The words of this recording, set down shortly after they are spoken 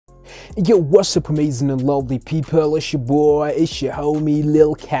Yo, what's up, amazing and lovely people? It's your boy, it's your homie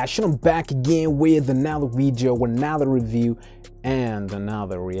Lil Cash, and I'm back again with another video, another review, and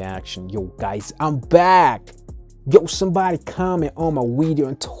another reaction. Yo, guys, I'm back. Yo, somebody comment on my video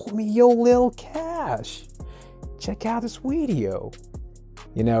and told me, yo, Lil Cash, check out this video.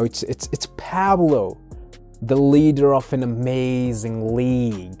 You know, it's Pablo, the leader of an amazing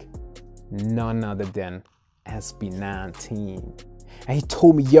league, none other than SB19. And he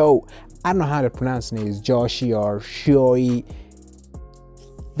told me, yo, I don't know how to pronounce his name, Josue or Shoei,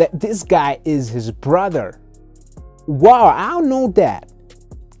 that this guy is his brother. Wow, I don't know that.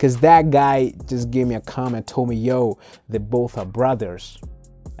 Because that guy just gave me a comment, told me, yo, they both are brothers.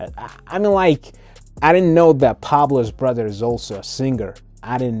 I mean, like, I didn't know that Pablo's brother is also a singer.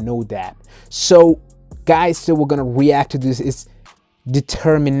 I didn't know that. So, guys, so we're going to react to this. It's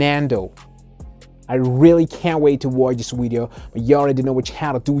Determinado. I really can't wait to watch this video, but you already know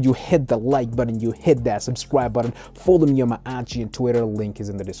how to do. You hit the like button, you hit that subscribe button, follow me on my IG and Twitter, link is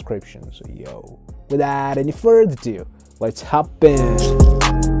in the description. So yo, without any further ado, let's hop in.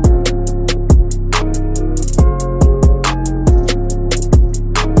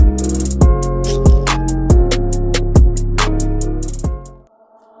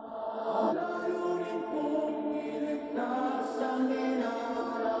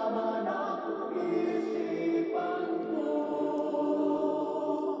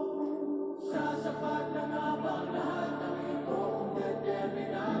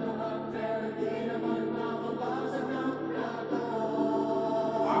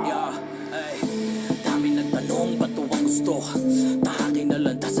 Tahakin na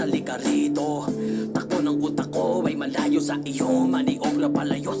landas sa ligarito. Takbo ng utak ko ay malayo sa iyo. Maniobra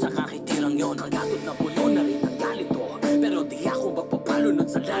palayo sa kakitirang yon. Kagatod na puno na rin ang galito, pero di ako magpapalunod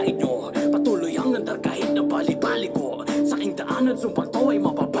sa lain nyo. Patuloy ang nandar kahit na bali-bali ko. Sa aking daanan sumpang to ay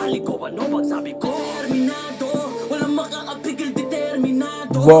mapabali ko. Ano bang sabi ko? Determinado, walang makakapigil,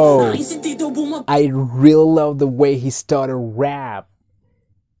 determinado. Whoa, I really love the way he started rap.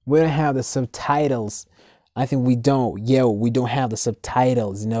 We don't have the subtitles. I think we don't. Yo, we don't have the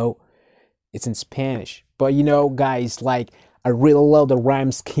subtitles, you know. It's in Spanish. But, you know, guys, like, I really love the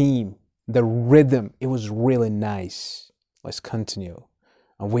rhyme scheme. The rhythm. It was really nice. Let's continue.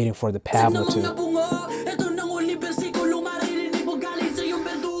 I'm waiting for the Pablo to...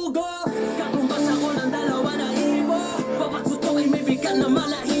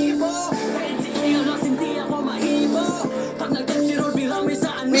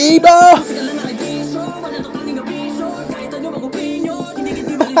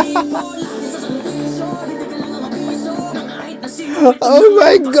 Oh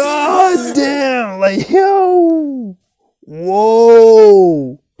my god, damn, like, yo,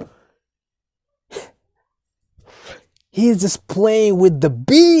 whoa, he's just playing with the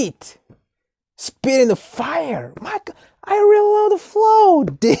beat, spitting the fire. My god, I really love the flow,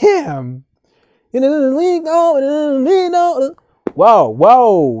 damn. Whoa,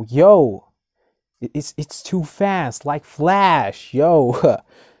 whoa, yo, it's too fast, like Flash, yo,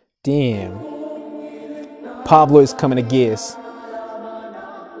 damn. Pablo is coming to guess.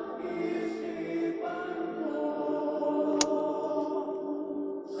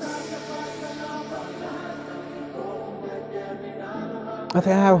 I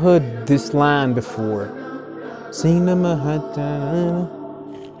think I've heard this line before. Sing na mahata.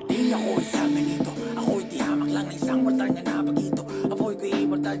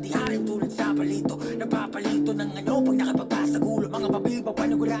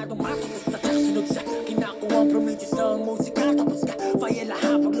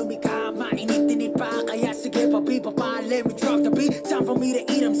 Let me drop the beat, time for me to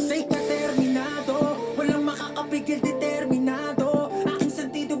eat them sick. Determinado, walang makakapigil, determinado. Aking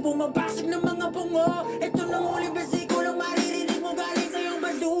sentido bumabasag ng mga bungo. Ito nang huling bersikulo, maririnig mo galing sa iyong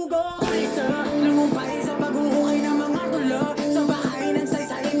bandugo. Isa, nangumpay sa pag-uhukay ng mga tulo. Sa bahay ng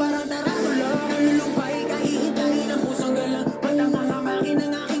saysay, parang taratula. Nalulumpay, kahihintay ng pusong galang. Patangangamakin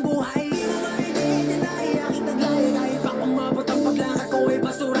ng aking buhay. Hindi na aking taglay. Kahit pa kung mabot ang paglakad ko ay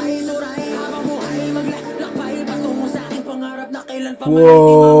basuray-suray. Habang buhay maglalakbay, patungo sa aking pangarap na kailan pa man hindi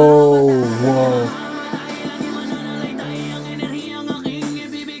Whoa, whoa.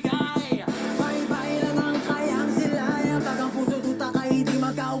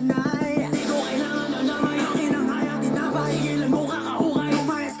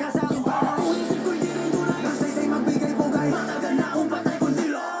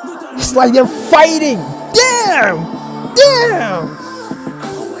 It's like they're fighting. Damn! Damn!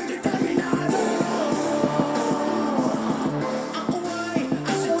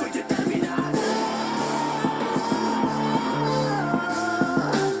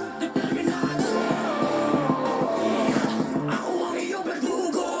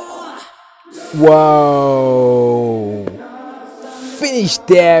 Whoa. Finish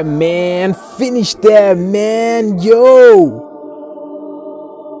that, man. Finish that, man. Yo.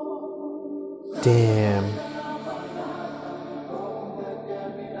 Damn.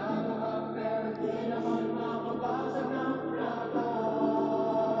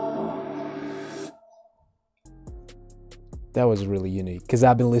 That was really unique because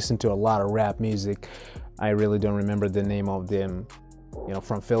I've been listening to a lot of rap music. I really don't remember the name of them, you know,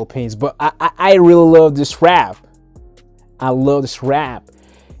 from Philippines, but I really love this rap. I love this rap.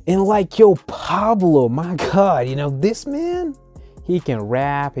 And like, yo, Pablo, my God, you know, this man, he can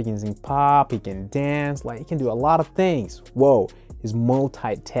rap, he can sing pop, he can dance, like he can do a lot of things. Whoa, he's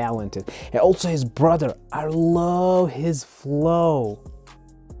multi-talented. And also his brother, I love his flow.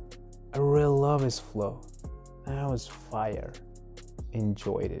 I really love his flow. That was fire.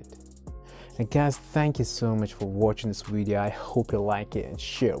 Enjoyed it. And guys, thank you so much for watching this video. I hope you like it and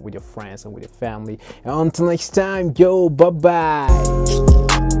share it with your friends and with your family. And until next time, yo, bye-bye.